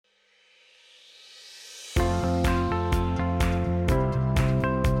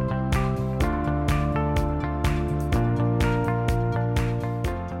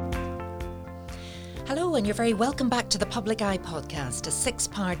and you're very welcome back to the Public Eye Podcast, a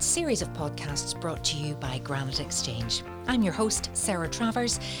 6-part series of podcasts brought to you by Granite Exchange. I'm your host, Sarah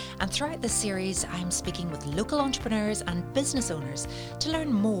Travers, and throughout this series, I'm speaking with local entrepreneurs and business owners to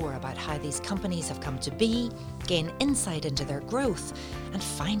learn more about how these companies have come to be, gain insight into their growth, and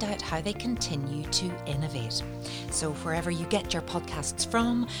find out how they continue to innovate. So wherever you get your podcasts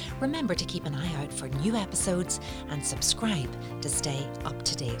from, remember to keep an eye out for new episodes and subscribe to stay up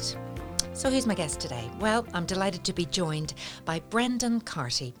to date. So who's my guest today? Well, I'm delighted to be joined by Brendan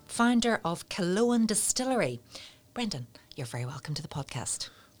Carty, founder of Killowen Distillery. Brendan, you're very welcome to the podcast.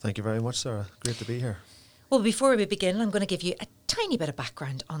 Thank you very much, Sarah. Great to be here. Well, before we begin, I'm going to give you a tiny bit of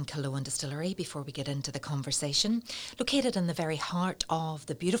background on Killowen Distillery before we get into the conversation. Located in the very heart of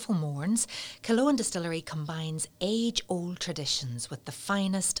the beautiful Mournes, Killowen Distillery combines age-old traditions with the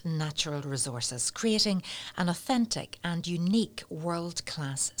finest natural resources, creating an authentic and unique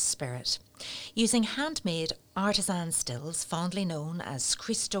world-class spirit. Using handmade artisan stills, fondly known as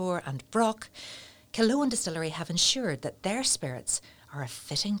Christor and Brock, Killowen Distillery have ensured that their spirits are a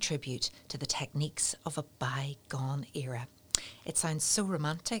fitting tribute to the techniques of a bygone era. It sounds so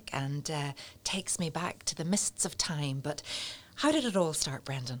romantic and takes me back to the mists of time, but how did it all start,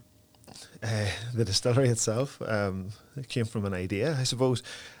 Brendan? The distillery itself it came from an idea, I suppose.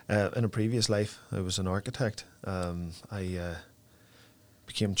 In a previous life, I was an architect. I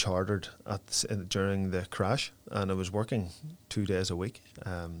became chartered during the crash, and I was working 2 days a week.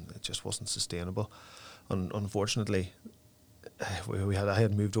 It just wasn't sustainable. Unfortunately, I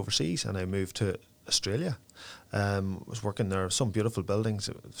had moved overseas, and I moved to Australia. Was working there, some beautiful buildings,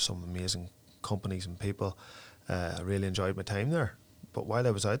 some amazing companies and people. I really enjoyed my time there. But while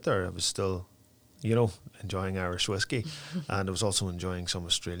I was out there, I was still, enjoying Irish whiskey, and I was also enjoying some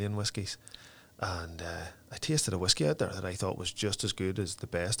Australian whiskies. And I tasted a whiskey out there that I thought was just as good as the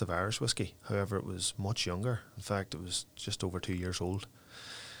best of Irish whiskey. However, it was much younger. In fact, it was just over 2 years old.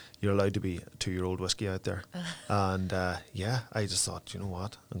 You're allowed to be a 2-year-old whiskey out there. And I just thought, you know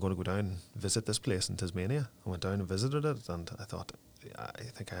what, I'm going to go down and visit this place in Tasmania. I went down and visited it, and I thought, I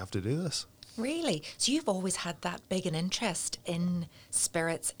think I have to do this. Really? So you've always had that big an interest in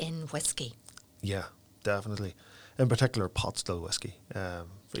spirits, in whiskey? Yeah, definitely. In particular, pot still whiskey.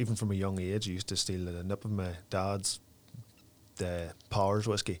 Even from a young age, I used to steal a nip of my dad's Powers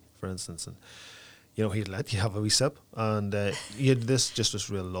whiskey, for instance, and he'd let you have a wee sip, and you had this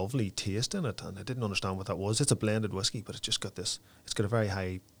real lovely taste in it, and I didn't understand what that was. It's a blended whiskey, but it's got a very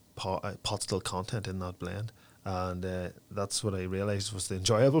high pot still content in that blend, and that's what I realised was the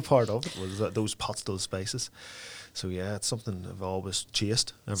enjoyable part of it, was those pot still spices. So yeah, it's something I've always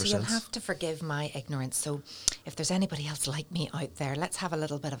chased ever since. So you'll have to forgive my ignorance. So if there's anybody else like me out there, let's have a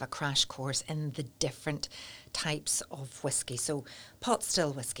little bit of a crash course in the different types of whiskey. So pot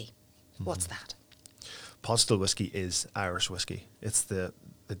still whiskey, what's that? Pot still whiskey is Irish whiskey. It's the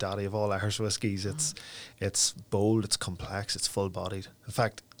daddy of all Irish whiskies. It's bold, it's complex, it's full-bodied. In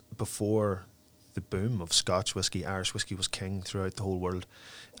fact, before the boom of Scotch whiskey, Irish whiskey was king throughout the whole world.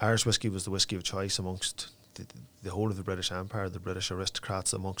 Irish whiskey was the whiskey of choice amongst the whole of the British Empire, the British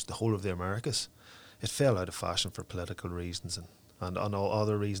aristocrats, amongst the whole of the Americas. It fell out of fashion for political reasons and all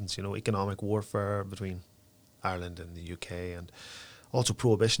other reasons, economic warfare between Ireland and the UK, and also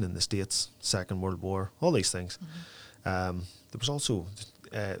prohibition in the States, Second World War, all these things. There was also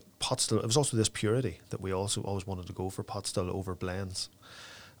pot still. It was also this purity that we also always wanted to go for pot still over blends,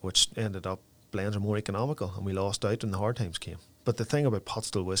 which ended up blends are more economical, and we lost out when the hard times came. But the thing about pot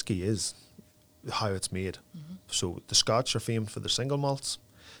still whiskey is how it's made. So the Scots are famed for their single malts,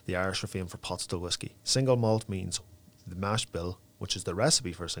 the Irish are famed for pot still whiskey. Single malt means the mash bill, which is the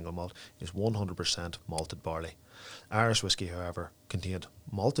recipe for a single malt, is 100% malted barley. Irish whiskey, however, contained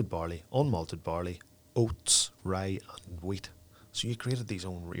malted barley, unmalted barley, oats, rye, and wheat. So you created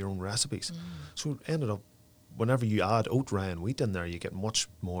your own recipes. So it ended up, whenever you add oat, rye, and wheat in there, you get much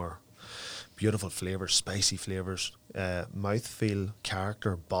more beautiful flavours, spicy flavours, mouthfeel,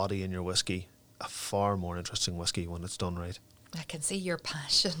 character, body in your whiskey. A far more interesting whiskey when it's done right. I can see your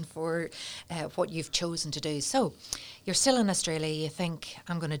passion for what you've chosen to do. So you're still in Australia, you think,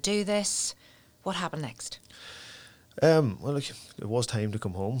 I'm going to do this. What happened next? It was time to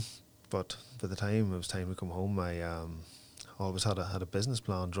come home, but by the time it was time to come home, I always had a business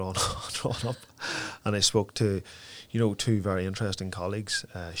plan drawn up, and I spoke to, two very interesting colleagues,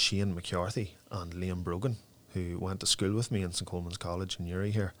 Shane McCarthy and Liam Brogan, who went to school with me in St Coleman's College in Newry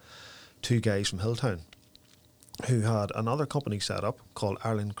here. 2 guys from Hilltown who had another company set up called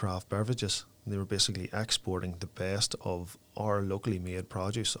Ireland Craft Beverages. They were basically exporting the best of our locally made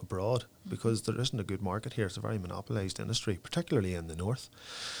produce abroad because there isn't a good market here. It's a very monopolised industry, particularly in the north.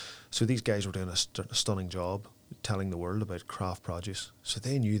 So these guys were doing a stunning job telling the world about craft produce. So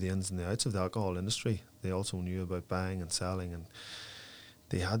they knew the ins and the outs of the alcohol industry. They also knew about buying and selling, and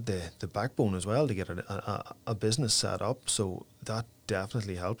they had the backbone as well to get a business set up. So that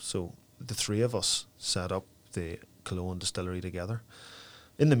definitely helped. So the three of us set up the Cologne distillery together.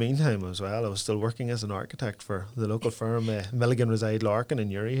 In the meantime as well, I was still working as an architect for the local firm, Milligan Reside Larkin in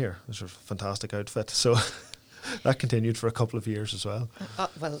Uri here. It was a fantastic outfit. So that continued for a couple of years as well.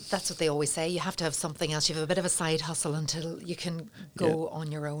 Well, that's what they always say. You have to have something else. You have a bit of a side hustle until you can go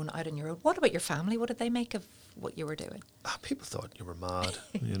on your own, out on your own. What about your family? What did they make of what you were doing? People thought you were mad,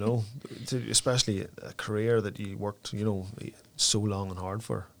 you know, especially a career that you worked, you know, so long and hard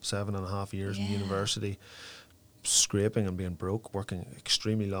for, 7.5 years in university, scraping and being broke, working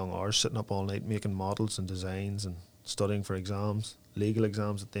extremely long hours, sitting up all night making models and designs and studying for exams, legal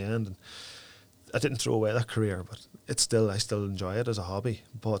exams at the end. And I didn't throw away that career, but I still enjoy it as a hobby.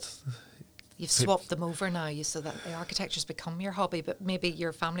 But you've swapped them over now, so that the architecture's become your hobby. But maybe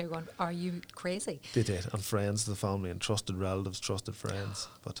your family are going, "Are you crazy?" They did, and friends of the family, and trusted relatives, trusted friends.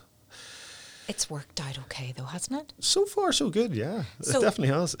 But it's worked out okay, though, hasn't it? So far, so good. Yeah, so it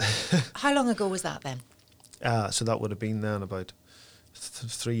definitely has. How long ago was that then? So that would have been then about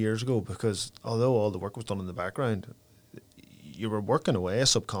 3 years ago. Because although all the work was done in the background, you were working away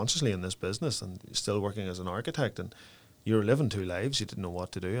subconsciously in this business and still working as an architect, and you were living two lives. You didn't know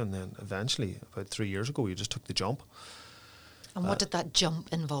what to do, and then eventually, about 3 years ago, you just took the jump. And what did that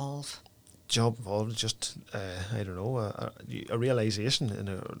jump involve? Jump involved just I don't know, a realization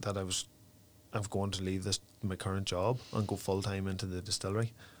that I'm going to leave my current job and go full time into the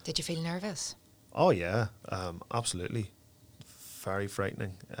distillery. Did you feel nervous? Oh yeah, absolutely. Very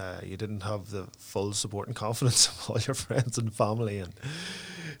frightening. You didn't have the full support and confidence of all your friends and family, and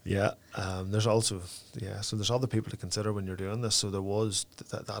there's also so there's other people to consider when you're doing this. So there was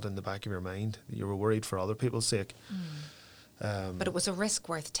that in the back of your mind. You were worried for other people's sake. But it was a risk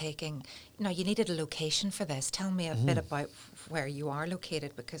worth taking. Now, you needed a location for this. Tell me a bit about where you are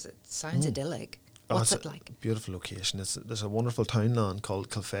located, because it sounds idyllic. What's it like? Beautiful location. There's a wonderful townland called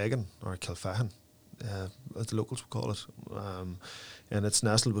Kilfagan, or Kilfahan, as the locals would call it. And it's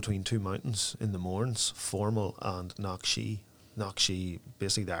nestled between two mountains in the Mournes, Formal and Knockshee. Knockshee,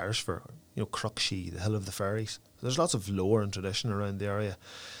 basically the Irish for, Cruckshee, the hill of the fairies. There's lots of lore and tradition around the area.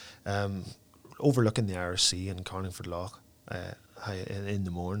 Overlooking the Irish Sea in Carlingford Lough, in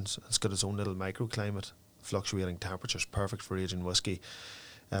the Mournes. It's got its own little microclimate, fluctuating temperatures, perfect for aging whiskey.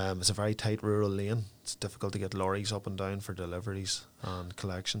 It's a very tight rural lane. It's difficult to get lorries up and down for deliveries and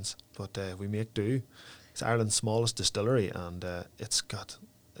collections, but we make do. It's Ireland's smallest distillery, and it's got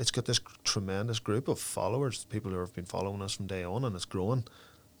this tremendous group of followers, people who have been following us from day on, and it's growing.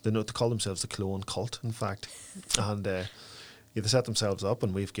 They call themselves the Cologne cult, in fact, and they set themselves up,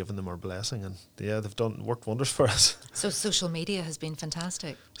 and we've given them our blessing, and they've worked wonders for us. So social media has been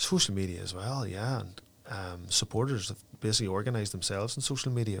fantastic. Social media as well, yeah, and supporters have basically organised themselves in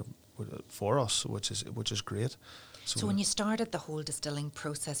social media for us, which is great. So when you started the whole distilling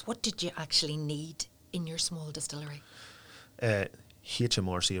process, what did you actually need in your small distillery?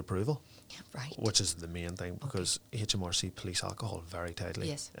 HMRC approval. Right. Which is the main thing, because HMRC police alcohol very tightly.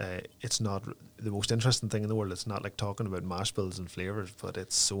 Yes. It's not the most interesting thing in the world. It's not like talking about mash bills and flavours, but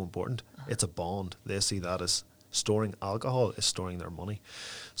it's so important. It's a bond. They see that as storing alcohol is storing their money.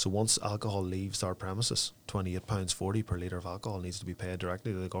 So once alcohol leaves our premises, £28.40 per litre of alcohol needs to be paid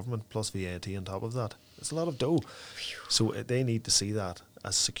directly to the government, plus VAT on top of that. It's a lot of dough. So they need to see that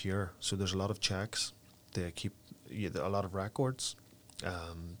as secure. So there's a lot of checks. They keep a lot of records.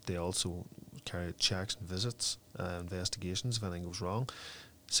 They also carry out checks and visits, investigations if anything goes wrong.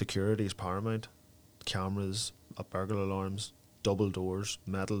 Security is paramount. Cameras, burglar alarms, double doors,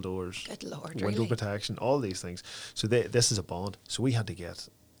 metal doors, good Lord, window really? protection, all these things. So this is a bond. So we had to get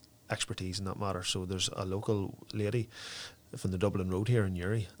expertise in that matter. So there's a local lady from the Dublin Road here in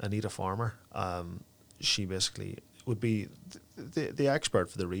Uri, Anita Farmer. She basically would be the expert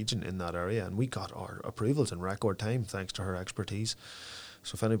for the region in that area, and we got our approvals in record time thanks to her expertise.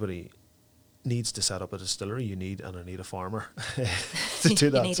 So if anybody needs to set up a distillery, you need an Anita Farmer to do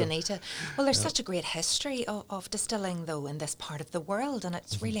that. You need Anita. Well, there's such a great history of distilling, though, in this part of the world, and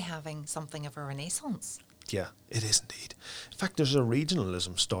it's really having something of a renaissance. Yeah, it is indeed. In fact, there's a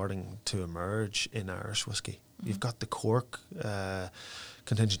regionalism starting to emerge in Irish whiskey. You've got the Cork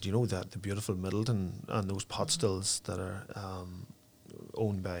contingent, that the beautiful Middleton and those pot stills that are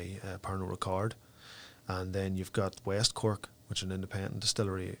owned by Pernod Ricard. And then you've got West Cork, which is an independent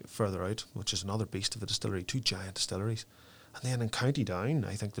distillery further out, which is another beast of a distillery, two giant distilleries. And then in County Down,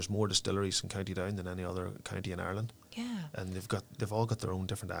 I think there's more distilleries in County Down than any other county in Ireland. Yeah. And they've all got their own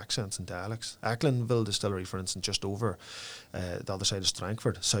different accents and dialects. Acklandville Distillery, for instance, just over the other side of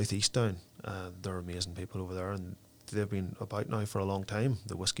Strangford, southeast down. They're amazing people over there, and they've been about now for a long time.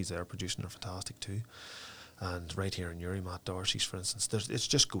 The whiskies they're producing are fantastic too. And right here in Uri, Matt Darcy's, for instance, it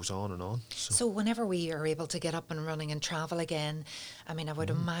just goes on and on. So whenever we are able to get up and running and travel again, I mean, I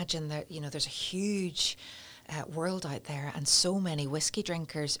would imagine that, there's a huge world out there and so many whiskey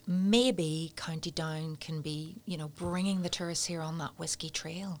drinkers. Maybe County Down can be, bringing the tourists here on that whiskey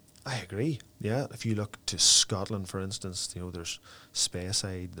trail. I agree. Yeah, if you look to Scotland, for instance, there's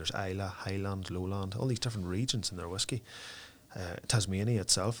Speyside, there's Islay, Highland, Lowland, all these different regions in their whiskey. Tasmania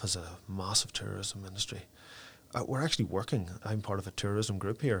itself has a massive tourism industry. We're actually I'm part of a tourism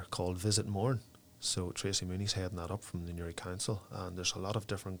group here called Visit Mourne. So Tracy Mooney's heading that up from the Newry Council, and there's a lot of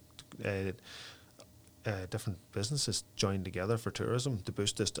different businesses joined together for tourism to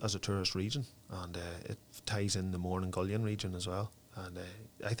boost this as a tourist region, and it ties in the Mourne and Gullion region as well. And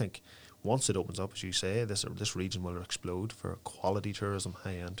I think once it opens up, as you say, this region will explode for quality tourism,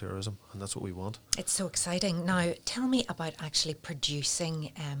 high-end tourism, and that's what we want. It's so exciting. Now, tell me about actually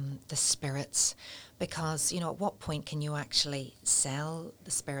producing the spirits, because, at what point can you actually sell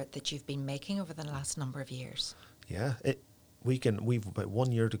the spirit that you've been making over the last number of years? Yeah, we've about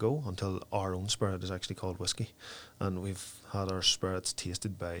 1 year to go until our own spirit is actually called whiskey, and we've had our spirits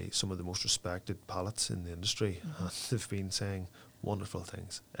tasted by some of the most respected palates in the industry, and they've been saying wonderful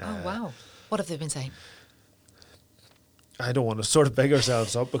things. Oh, wow. What have they been saying? I don't want to sort of big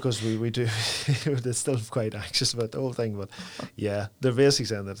ourselves up because we do. They're still quite anxious about the whole thing, but yeah, they're basically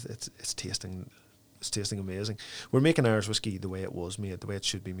saying that it's tasting amazing. We're making Irish whiskey the way it was made, the way it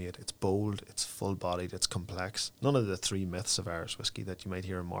should be made. It's bold, it's full-bodied, it's complex. None of the three myths of Irish whiskey that you might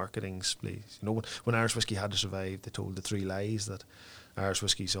hear in marketing. When Irish whiskey had to survive, they told the three lies that Irish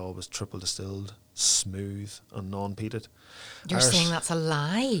whiskey's always triple distilled, smooth, and non-peated. You're saying that's a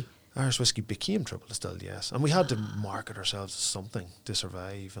lie? Irish whiskey became triple distilled, yes. And we had to market ourselves as something to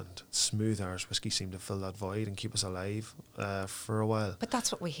survive, and smooth Irish whiskey seemed to fill that void and keep us alive for a while. But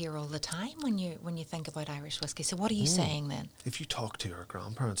that's what we hear all the time when you think about Irish whiskey. So what are you saying then? If you talk to our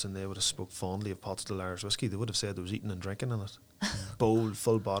grandparents and they would have spoke fondly of pot still Irish whiskey, they would have said there was eating and drinking in it. Bold,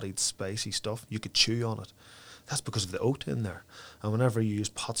 full-bodied, spicy stuff. You could chew on it. That's because of the oat in there. And whenever you use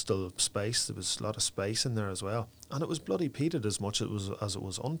pot still spice, there was a lot of spice in there as well. And it was bloody peated as much as it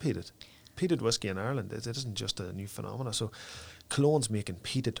was unpeated. Peated whiskey in Ireland, it isn't just a new phenomena. So Cologne's making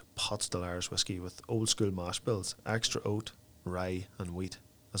peated pot still Irish whiskey with old school mash bills, extra oat, rye and wheat,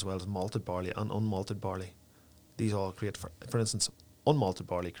 as well as malted barley and unmalted barley. These all create, for instance, unmalted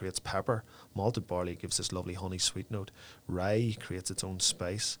barley creates pepper, malted barley gives this lovely honey sweet note, rye creates its own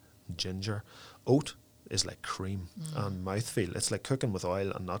spice, ginger, oat is like cream and mouthfeel. It's like cooking with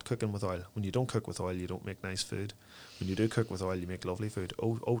oil and not cooking with oil. When you don't cook with oil, you don't make nice food. When you do cook with oil, you make lovely food.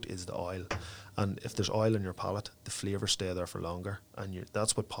 Oat is the oil. And if there's oil in your palate, the flavours stay there for longer. And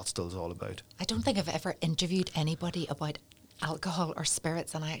that's what pot still is all about. I don't think I've ever interviewed anybody about alcohol or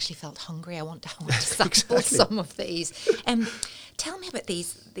spirits, and I actually felt hungry. I want to sample some of these. Tell me about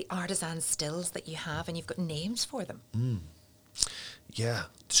the artisan stills that you have, and you've got names for them. Yeah,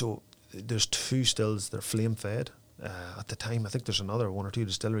 so there's two stills. They're flame fed. At the time, I think there's one or two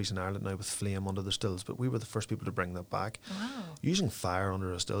distilleries in Ireland now with flame under the stills, but we were the first people to bring that back. Wow. Using fire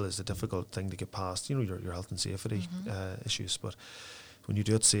under a still is a difficult thing to get past, your health and safety issues, but when you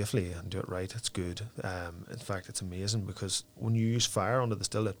do it safely and do it right, it's good. In fact, it's amazing because when you use fire under the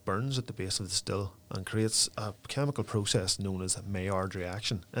still, it burns at the base of the still and creates a chemical process known as a Maillard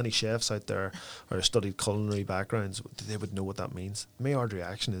reaction. Any chefs out there or studied culinary backgrounds, they would know what that means. Maillard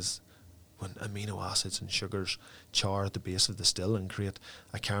reaction is when amino acids and sugars char at the base of the still and create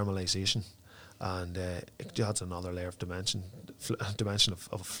a caramelization, and it adds another layer of dimension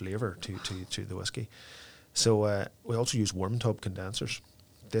of flavour to the whiskey. So we also use worm tub condensers.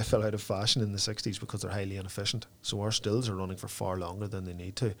 They fell out of fashion in the 60s because they're highly inefficient. So our stills are running for far longer than they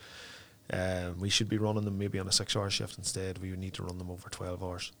need to. We should be running them maybe on a 6-hour shift instead. We would need to run them over 12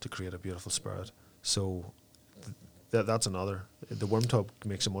 hours to create a beautiful spirit. So that's another. The worm tub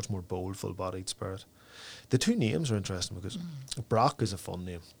makes a much more bold, full-bodied spirit. The two names are interesting because Brock is a fun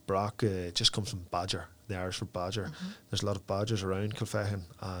name. Brock just comes from badger, the Irish for badger. There's a lot of badgers around Kilfechan,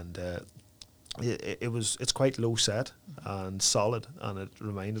 and it's quite low set and solid, and it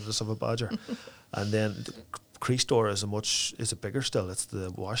reminded us of a badger. And then Creastor is a bigger still. It's the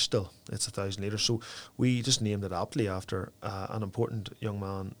wash still. It's 1,000 litres. So we just named it aptly after an important young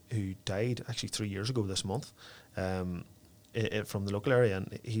man who died actually 3 years ago this month from the local area,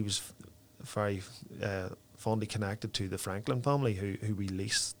 and he was very fondly connected to the Franklin family who we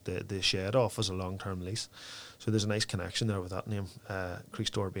leased the shed off as a long-term lease. So there's a nice connection there with that name,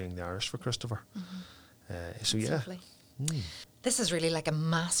 Creekstore being the Irish for Christopher. So That's yeah. lovely. This is really like a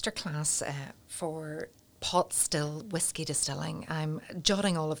masterclass for pot still whiskey distilling. I'm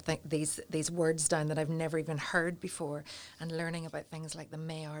jotting all of these words down that I've never even heard before, and learning about things like the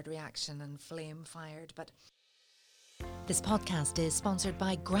Maillard reaction and flame fired. But this podcast is sponsored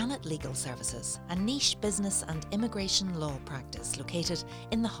by Granite Legal Services, a niche business and immigration law practice located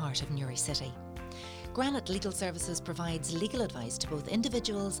in the heart of Newry City. Granite Legal Services provides legal advice to both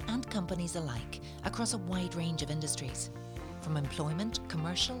individuals and companies alike across a wide range of industries, from employment,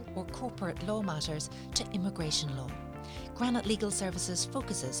 commercial or corporate law matters to immigration law. Granite Legal Services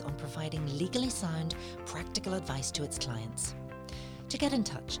focuses on providing legally sound, practical advice to its clients. To get in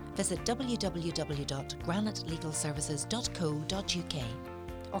touch, visit www.granitelegalservices.co.uk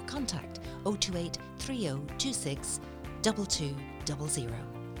or contact 028 3026 2200.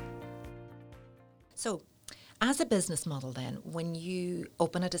 So, as a business model then, when you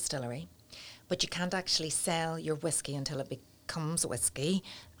open a distillery, but you can't actually sell your whiskey until it becomes whiskey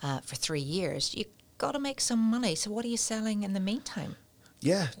for 3 years, you've got to make some money. So what are you selling in the meantime?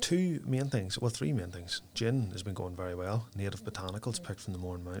 Yeah, three main things. Gin has been going very well. Native botanicals picked from the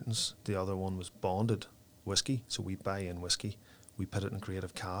Mourne Mountains. The other one was bonded whiskey. So we buy in whiskey, we put it in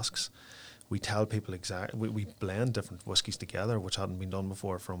creative casks. We tell people we blend different whiskies together, which hadn't been done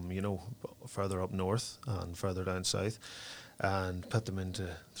before, from further up north and further down south, and put them into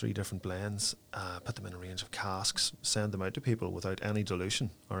 3 different blends, put them in a range of casks, send them out to people without any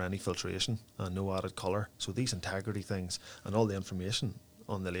dilution or any filtration and no added colour. So these integrity things and all the information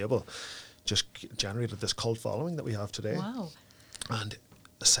on the label just generated this cult following that we have today. Wow. And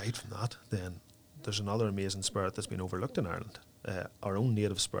aside from that, then there's another amazing spirit that's been overlooked in Ireland, our own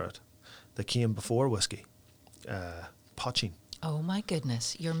native spirit that came before whiskey, poaching. Oh my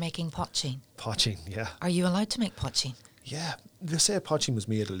goodness, you're making poaching. Poaching, yeah. Are you allowed to make poaching? Yeah, they say poaching was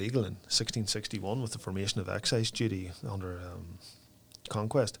made illegal in 1661 with the formation of excise duty under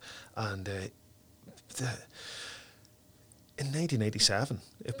conquest, and in 1987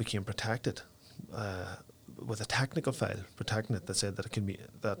 it became protected with a technical file protecting it that said that it can be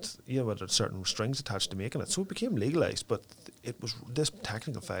there are certain strings attached to making it, so it became legalised. But it was this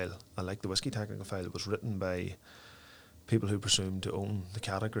technical file, like the whiskey technical file, was written by people who presumed to own the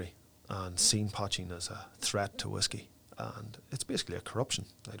category and seen poaching as a threat to whiskey. And it's basically a corruption.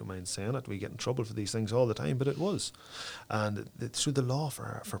 I don't mind saying it. We get in trouble for these things all the time, but it was. And so the law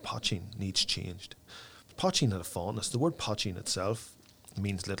for poaching needs changed. Poaching had a fondness. The word poaching itself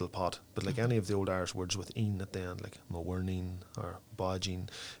means little pot, but like any of the old Irish words with "een" at the end, like mowerning or bodging,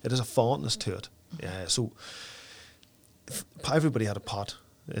 it has a fondness to it. So everybody had a pot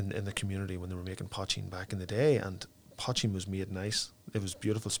in the community when they were making poaching back in the day, and poaching was made nice. It was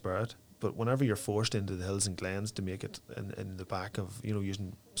beautiful spirit. But whenever you're forced into the hills and glens to make it in the back of,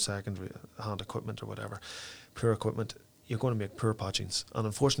 using secondary hand equipment or whatever, poor equipment, you're going to make poor poachings. And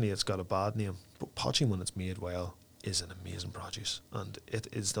unfortunately, it's got a bad name. But poaching, when it's made well, is an amazing produce. And it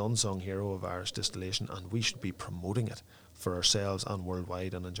is the unsung hero of Irish distillation, and we should be promoting it for ourselves and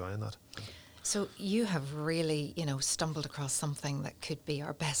worldwide and enjoying that. So you have really, stumbled across something that could be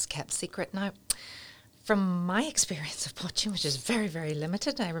our best kept secret. Now, from my experience of poaching, which is very, very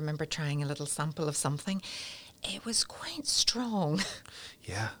limited, I remember trying a little sample of something. It was quite strong.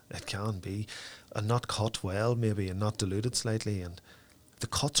 Yeah, it can be. And not cut well, maybe, and not diluted slightly. And the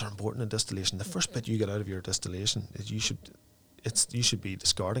cuts are important in distillation. The first bit you get out of your distillation, you should be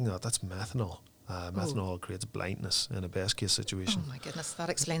discarding that. That's methanol. Methanol creates blindness in a best case situation. Oh my goodness, that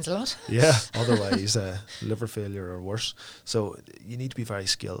explains a lot. Yeah, otherwise liver failure or worse. So you need to be very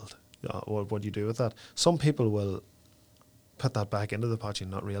skilled. What you do with that. Some people will put that back into the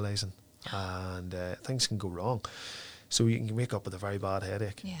poaching, not realising, and things can go wrong. So you can wake up with a very bad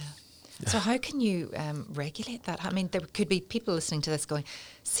headache. Yeah. So how can you regulate that? I mean, there could be people listening to this going,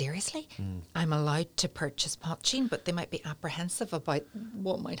 seriously? I'm allowed to purchase poaching, but they might be apprehensive about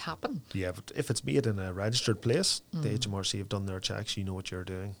what might happen. Yeah, but if it's made in a registered place, the HMRC have done their checks, you know what you're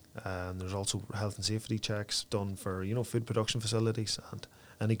doing. And there's also health and safety checks done for, food production facilities, and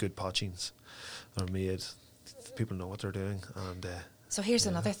any good poachings are made. People know what they're doing. And so here's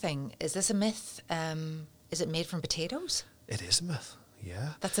another thing. Is this a myth? Is it made from potatoes? It is a myth. Yeah.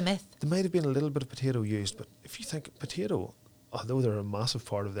 That's a myth. There might have been a little bit of potato used, but if you think potato, although they're a massive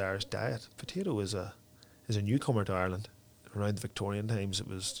part of the Irish diet, potato is a newcomer to Ireland. Around the Victorian times, it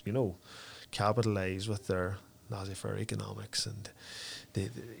was, capitalised with their laissez-faire economics, and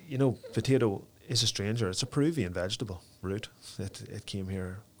potato is a stranger. It's a Peruvian vegetable root. It came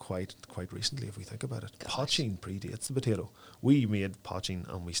here quite recently, if we think about it. Gosh. Poaching predates the potato. We made poaching,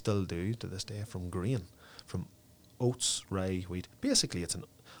 and we still do to this day, from grain, from oats, rye, wheat. Basically, it's an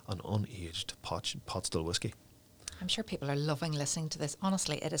unaged pot still whiskey. I'm sure people are loving listening to this.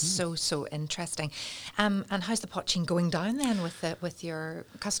 Honestly, it is so interesting. And how's the poaching going down then with your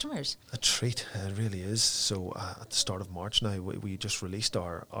customers? A treat, it really is. So at the start of March now, we just released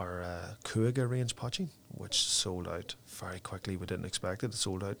our Couega range poaching, which sold out very quickly. We didn't expect it. It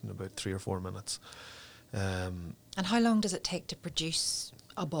sold out in about 3 or 4 minutes. And how long does it take to produce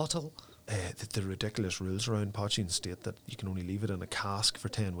a bottle? The ridiculous rules around poaching state that you can only leave it in a cask for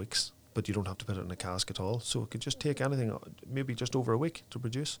 10 weeks. But you don't have to put it in a cask at all. So it could just take anything, maybe just over a week to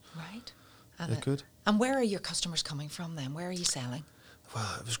produce. Right. It could. And where are your customers coming from then? Where are you selling?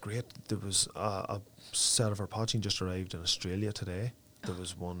 Well, it was great. There was a set of our poaching just arrived in Australia today. There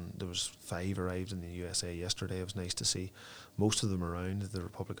was 5 arrived in the USA yesterday. It was nice to see most of them around the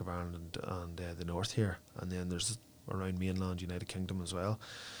Republic of Ireland and the north here. And then there's around mainland United Kingdom as well.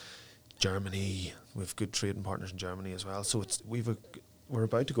 Germany, we've good trading partners in Germany as well. So we're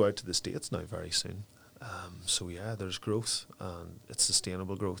about to go out to the States now very soon. So yeah, there's growth, and it's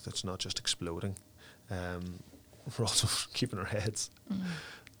sustainable growth. It's not just exploding. We're also keeping our heads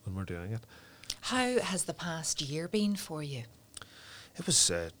when we're doing it. How has the past year been for you? It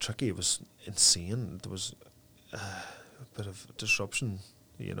was tricky. It was insane. There was a bit of disruption,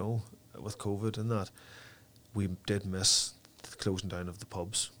 with COVID and that. We did miss the closing down of the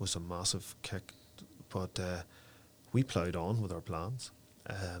pubs. Was a massive kick, but we ploughed on with our plans.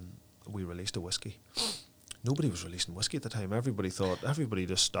 We released a whiskey. Nobody was releasing whiskey at the time. Everybody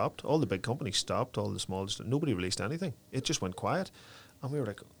just stopped. All the big companies stopped. All the small, nobody released anything. It just went quiet, and we were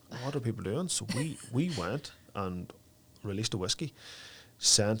like, "What are people doing?" So we went and released a whiskey,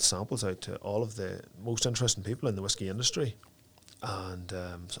 sent samples out to all of the most interesting people in the whiskey industry, and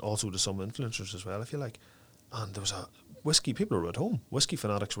also to some influencers as well, if you like. And there was a whiskey. People were at home. Whiskey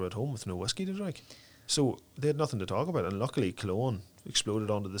fanatics were at home with no whiskey to drink. So they had nothing to talk about, and luckily Cologne exploded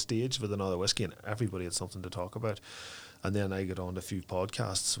onto the stage with another whiskey, and everybody had something to talk about. And then I got on a few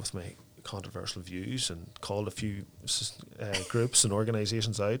podcasts with my controversial views and called a few groups and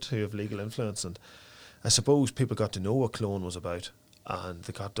organisations out who have legal influence, and I suppose people got to know what Cologne was about, and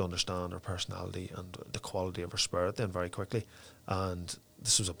they got to understand her personality and the quality of her spirit then very quickly. And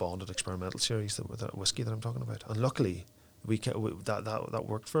this was a bonded experimental series with that whiskey that I'm talking about, and luckily that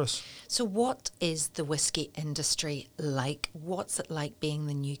worked for us. So what is the whiskey industry like? What's it like being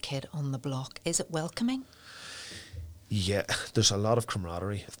the new kid on the block? Is it welcoming? Yeah, there's a lot of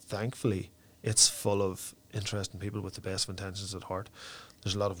camaraderie. Thankfully, it's full of interesting people with the best of intentions at heart.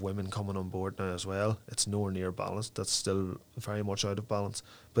 There's a lot of women coming on board now as well. It's nowhere near balanced. That's still very much out of balance,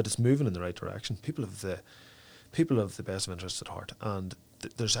 but it's moving in the right direction. People have the best of interests at heart, and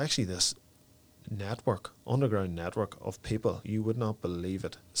there's actually this underground network of people, you would not believe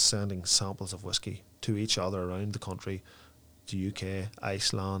it, sending samples of whiskey to each other around the country, the UK,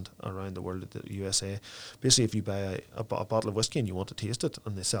 Iceland, around the world, the USA. Basically, if you buy a bottle of whiskey and you want to taste it,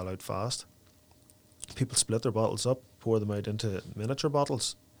 and they sell out fast, people split their bottles up, pour them out into miniature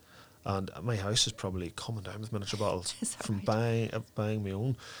bottles, and my house is probably coming down with miniature bottles from right? buying my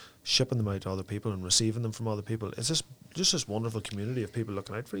own, shipping them out to other people and receiving them from other people. It's just this wonderful community of people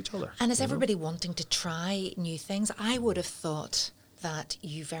looking out for each other. And is everybody wanting to try new things? I would have thought that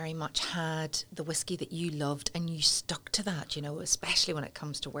you very much had the whiskey that you loved and you stuck to that, especially when it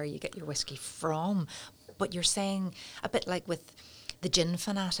comes to where you get your whiskey from. But you're saying, a bit like with the gin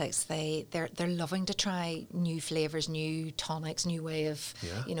fanatics, they're loving to try new flavours, new tonics, new way of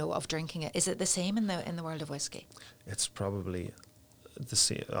of drinking it. Is it the same in the world of whiskey? It's probably the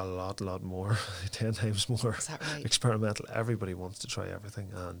same, a lot more, 10 times more. Is that right? Experimental. Everybody wants to try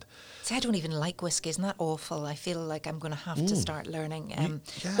everything, and see, I don't even like whiskey. Isn't that awful? I feel like I'm going to have to start learning.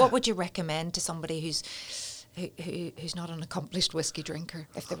 Yeah. What would you recommend to somebody who's not an accomplished whiskey drinker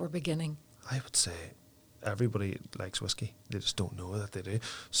if they were beginning? I would say everybody likes whiskey. They just don't know that they do.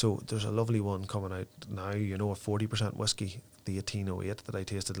 So there's a lovely one coming out now, a 40% whiskey, the 1808 that I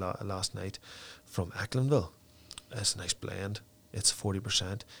tasted last night from Ecklandville. It's a nice blend. It's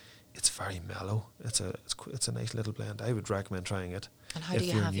 40%. It's very mellow. It's a nice little blend. I would recommend trying it. And how do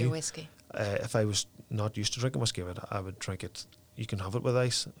you have your whiskey? If I was not used to drinking whiskey, I would drink it. You can have it with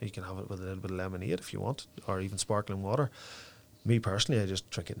ice. You can have it with a little bit of lemonade if you want, or even sparkling water. Me personally, I just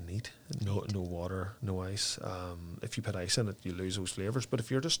drink it neat. No water, no ice. If you put ice in it, you lose those flavours. But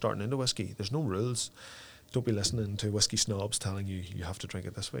if you're just starting into whiskey, there's no rules. Don't be listening to whiskey snobs telling you you have to drink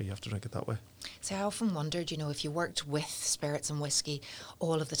it this way, you have to drink it that way. So I often wondered, you know, if you worked with spirits and whiskey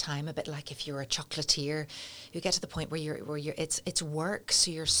all of the time, a bit like if you're a chocolatier, you get to the point where you're it's work,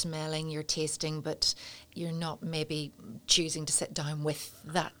 so you're smelling, you're tasting, but you're not maybe choosing to sit down with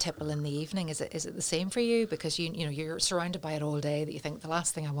that tipple in the evening. Is it the same for you? Because you know you're surrounded by it all day that you think the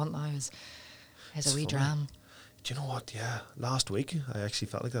last thing I want now is a wee dram. Do you know what? Yeah, last week I actually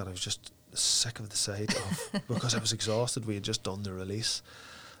felt like that. I was just sick of the sight of because I was exhausted. We had just done the release,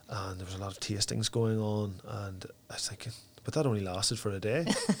 and there was a lot of tastings going on, and I was thinking, but that only lasted for a day.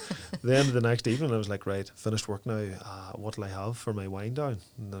 The end of the next evening, I was like, right, finished work now. What'll I have for my wind down?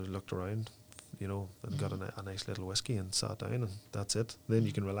 And I looked around, you know, and got a nice little whiskey and sat down, and that's it. Then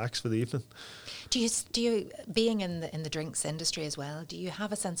you can relax for the evening. Do you being in the drinks industry as well? Do you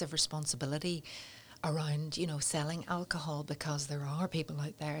have a sense of responsibility around, you know, selling alcohol, because there are people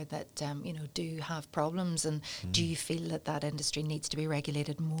out there that you know, do have problems, and do you feel that industry needs to be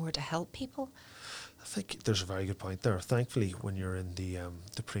regulated more to help people? I think there's a very good point there. Thankfully, when you're in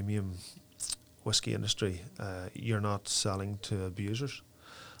the premium whiskey industry, you're not selling to abusers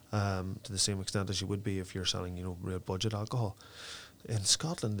to the same extent as you would be if you're selling, you know, real budget alcohol. In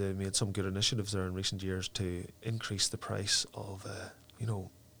Scotland, they made some good initiatives there in recent years to increase the price of, you know,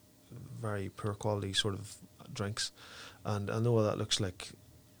 very poor quality sort of drinks, and I know that looks like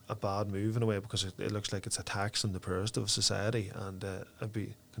a bad move in a way, because it looks like it's a tax on the poorest of society, and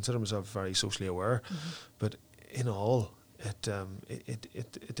I'd consider myself very socially aware, but in all,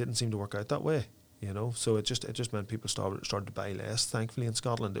 it didn't seem to work out that way, you know. So it just meant people started to buy less. Thankfully, in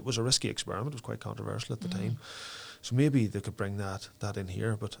Scotland, it was a risky experiment. It was quite controversial at the time, so maybe they could bring that in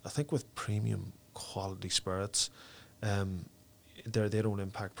here. But I think with premium quality spirits, they don't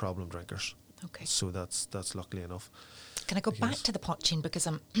impact problem drinkers. Okay. So that's luckily enough. Can I go back to the poaching, because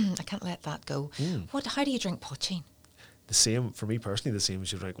I can't let that go. How do you drink poaching? The same for me personally. The same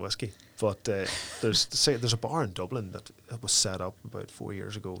as you drink whiskey. But there's a bar in Dublin that was set up about 4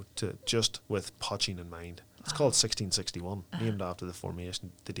 years ago to just with poaching in mind. It's called 1661, named after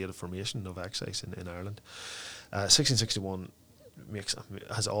the date of formation of excise in Ireland. 1661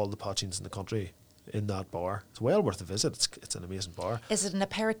 has all the poachings in the country in that bar. It's well worth a visit. It's an amazing bar. Is it an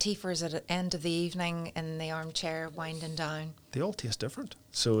aperitif, or is it at the end of the evening in the armchair winding down? They all taste different.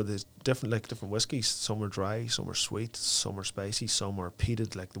 So there's different whiskies. Some are dry, some are sweet, some are spicy, some are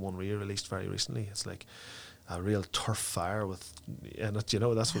peated, like the one we released very recently. It's like a real turf fire in it, you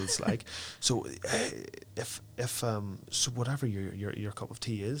know, that's what it's like. So so whatever your cup of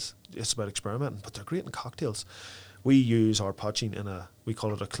tea is, it's about experimenting, but they're great in cocktails. We use our poaching we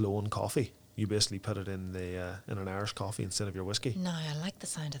call it a clone coffee. You basically put it in an Irish coffee instead of your whiskey. No, I like the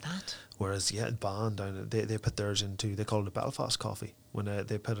sound of that. Whereas, Ban down, they put theirs into, they call it a Belfast coffee. When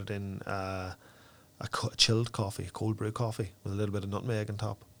they put it in a chilled coffee, a cold brew coffee with a little bit of nutmeg on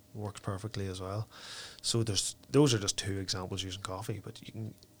top. Works perfectly as well. So those are just two examples using coffee. But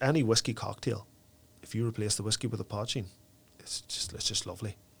any whiskey cocktail, if you replace the whiskey with a poaching, it's just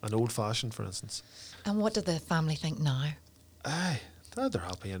lovely. An old fashioned, for instance. And what do the family think now? They're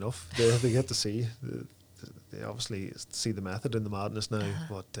happy enough. They get to see. They obviously see the method in the madness now.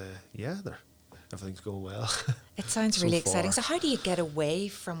 But everything's going well. It sounds really exciting. So how do you get away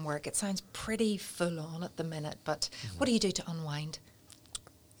from work? It sounds pretty full on at the minute. But what do you do to unwind?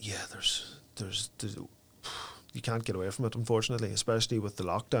 Yeah, there's you can't get away from it, unfortunately, especially with the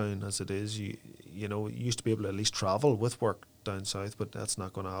lockdown as it is. You know, you used to be able to at least travel with work down south, but that's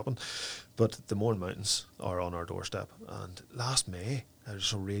not going to happen. But the Mourne Mountains are on our doorstep, and last May I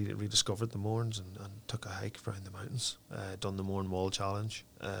just rediscovered the Mournes and took a hike around the mountains. Done the Mourne Wall Challenge.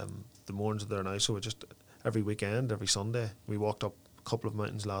 The Mournes are there now, so every weekend, every Sunday, we walked up a couple of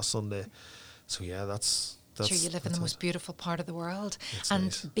mountains last Sunday. So yeah, that's sure, you live in the most beautiful part of the world. It's and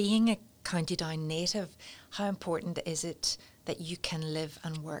nice. Being a County Down native, how important is it that you can live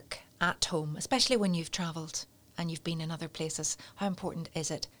and work at home, especially when you've travelled and you've been in other places? How important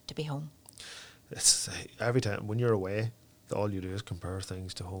is it to be home? It's every time when you're away, all you do is compare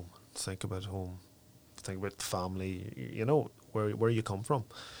things to home. Think about home. Think about the family. You know where you come from.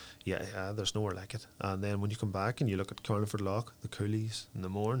 Yeah, there's nowhere like it. And then when you come back and you look at Carlingford Lough, the Coolies and the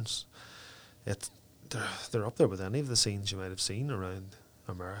Mournes, they're up there with any of the scenes you might have seen around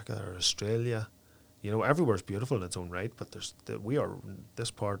America or Australia. You know, everywhere's beautiful in its own right, but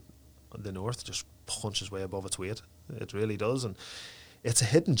this part of the north just punches way above its weight. It really does, and it's a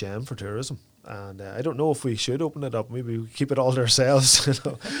hidden gem for tourism. And I don't know if we should open it up. Maybe we keep it all to ourselves, you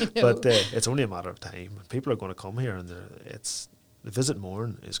know. But it's only a matter of time. People are going to come here, and the Visit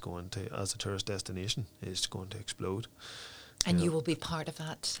Mourne is going to, as a tourist destination, is going to explode. And you will be part of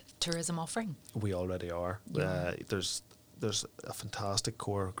that tourism offering? We already are. There's a fantastic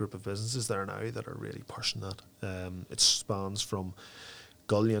core group of businesses there now that are really pushing that. It spans from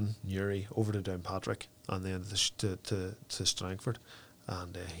Gullion, Newry, over to Downpatrick, and then to Strangford.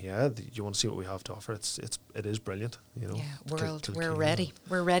 And you want to see what we have to offer. It is brilliant, you know. Yeah, we're ready.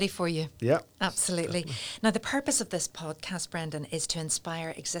 We're ready for you. Yeah, absolutely. Definitely. Now, the purpose of this podcast, Brendan, is to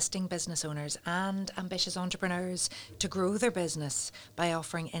inspire existing business owners and ambitious entrepreneurs to grow their business by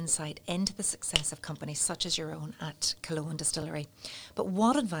offering insight into the success of companies such as your own at Killowen Distillery. But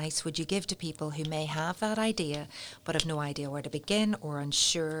what advice would you give to people who may have that idea but have no idea where to begin or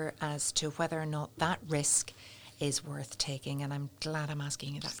unsure as to whether or not that risk is worth taking? And I'm glad I'm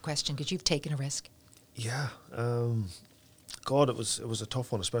asking you that question because you've taken a risk. Yeah. God, it was a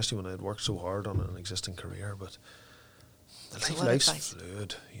tough one, especially when I had worked so hard on an existing career. But life's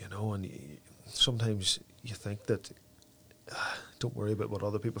fluid, you know, and sometimes you think that don't worry about what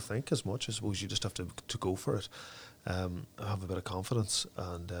other people think as much. I suppose you just have to go for it. Have a bit of confidence,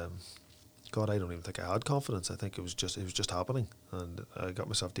 and God, I don't even think I had confidence. I think it was just happening, and I got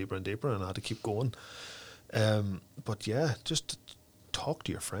myself deeper and deeper, and I had to keep going. But yeah, just talk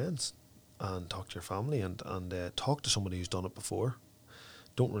to your friends and talk to your family and talk to somebody who's done it before.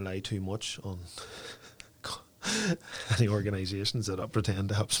 Don't rely too much on any organisations that pretend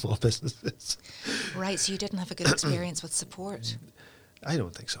to have small businesses. Right, so you didn't have a good experience with support? I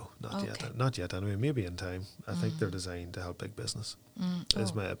don't think so. Not yet anyway. Maybe in time. I think they're designed to help big business,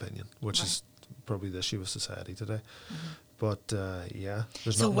 is my opinion, which is probably the issue with society today. But yeah,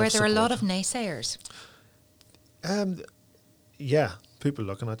 there's so not were enough there a lot support. of naysayers? Yeah, people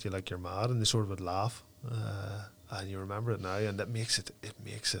looking at you like you're mad, and they sort of would laugh, and you remember it now, and it makes it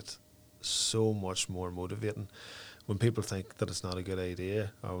so much more motivating when people think that it's not a good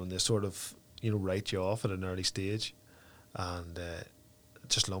idea, or when they sort of write you off at an early stage, and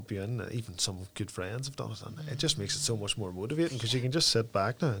just lump you in. Even some good friends have done it, and it just makes it so much more motivating because you can just sit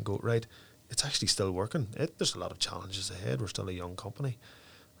back now and go, right, it's actually still working. There's a lot of challenges ahead. We're still a young company,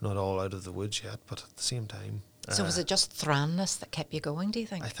 not all out of the woods yet, but at the same time. So was it just thranness that kept you going, do you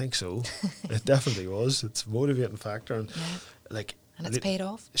think? I think so. It definitely was. It's a motivating factor, and and it's paid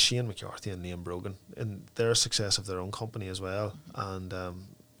off. Shane McCarthy and Liam Brogan, in their success of their own company as well, and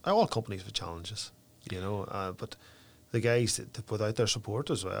all companies have challenges, but the guys that put out their support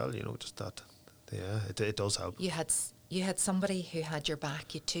as well, just that, it does help. You had somebody who had your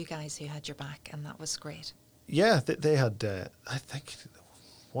back. You had two guys who had your back, and that was great. Yeah, they had. I think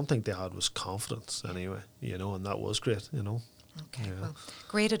one thing they had was confidence anyway, and that was great, Okay, well,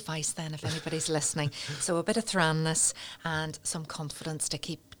 great advice then if anybody's listening. So a bit of thranness and some confidence to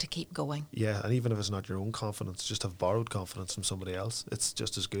keep going. Yeah, and even if it's not your own confidence, just have borrowed confidence from somebody else. It's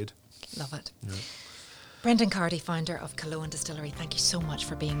just as good. Love it. Yeah. Brendan Carty, founder of Killowen Distillery, thank you so much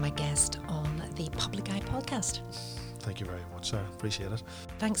for being my guest on the Public Eye podcast. Thank you very much, Sarah. Appreciate it.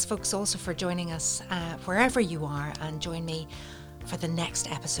 Thanks, folks, also for joining us wherever you are, and join me for the next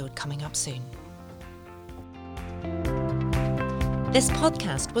episode coming up soon. This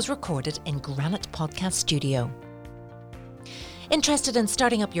podcast was recorded in Granite Podcast Studio. Interested in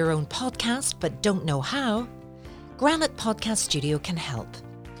starting up your own podcast but don't know how? Granite Podcast Studio can help.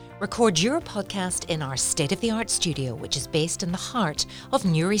 Record your podcast in our state-of-the-art studio, which is based in the heart of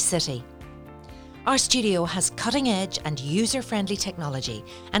Newry City. Our studio has cutting-edge and user-friendly technology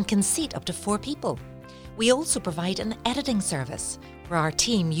and can seat up to 4 people. We also provide an editing service for our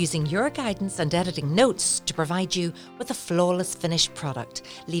team, using your guidance and editing notes to provide you with a flawless finished product,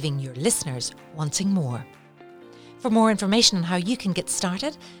 leaving your listeners wanting more. For more information on how you can get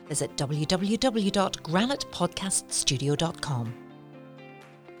started, visit www.granitepodcaststudio.com.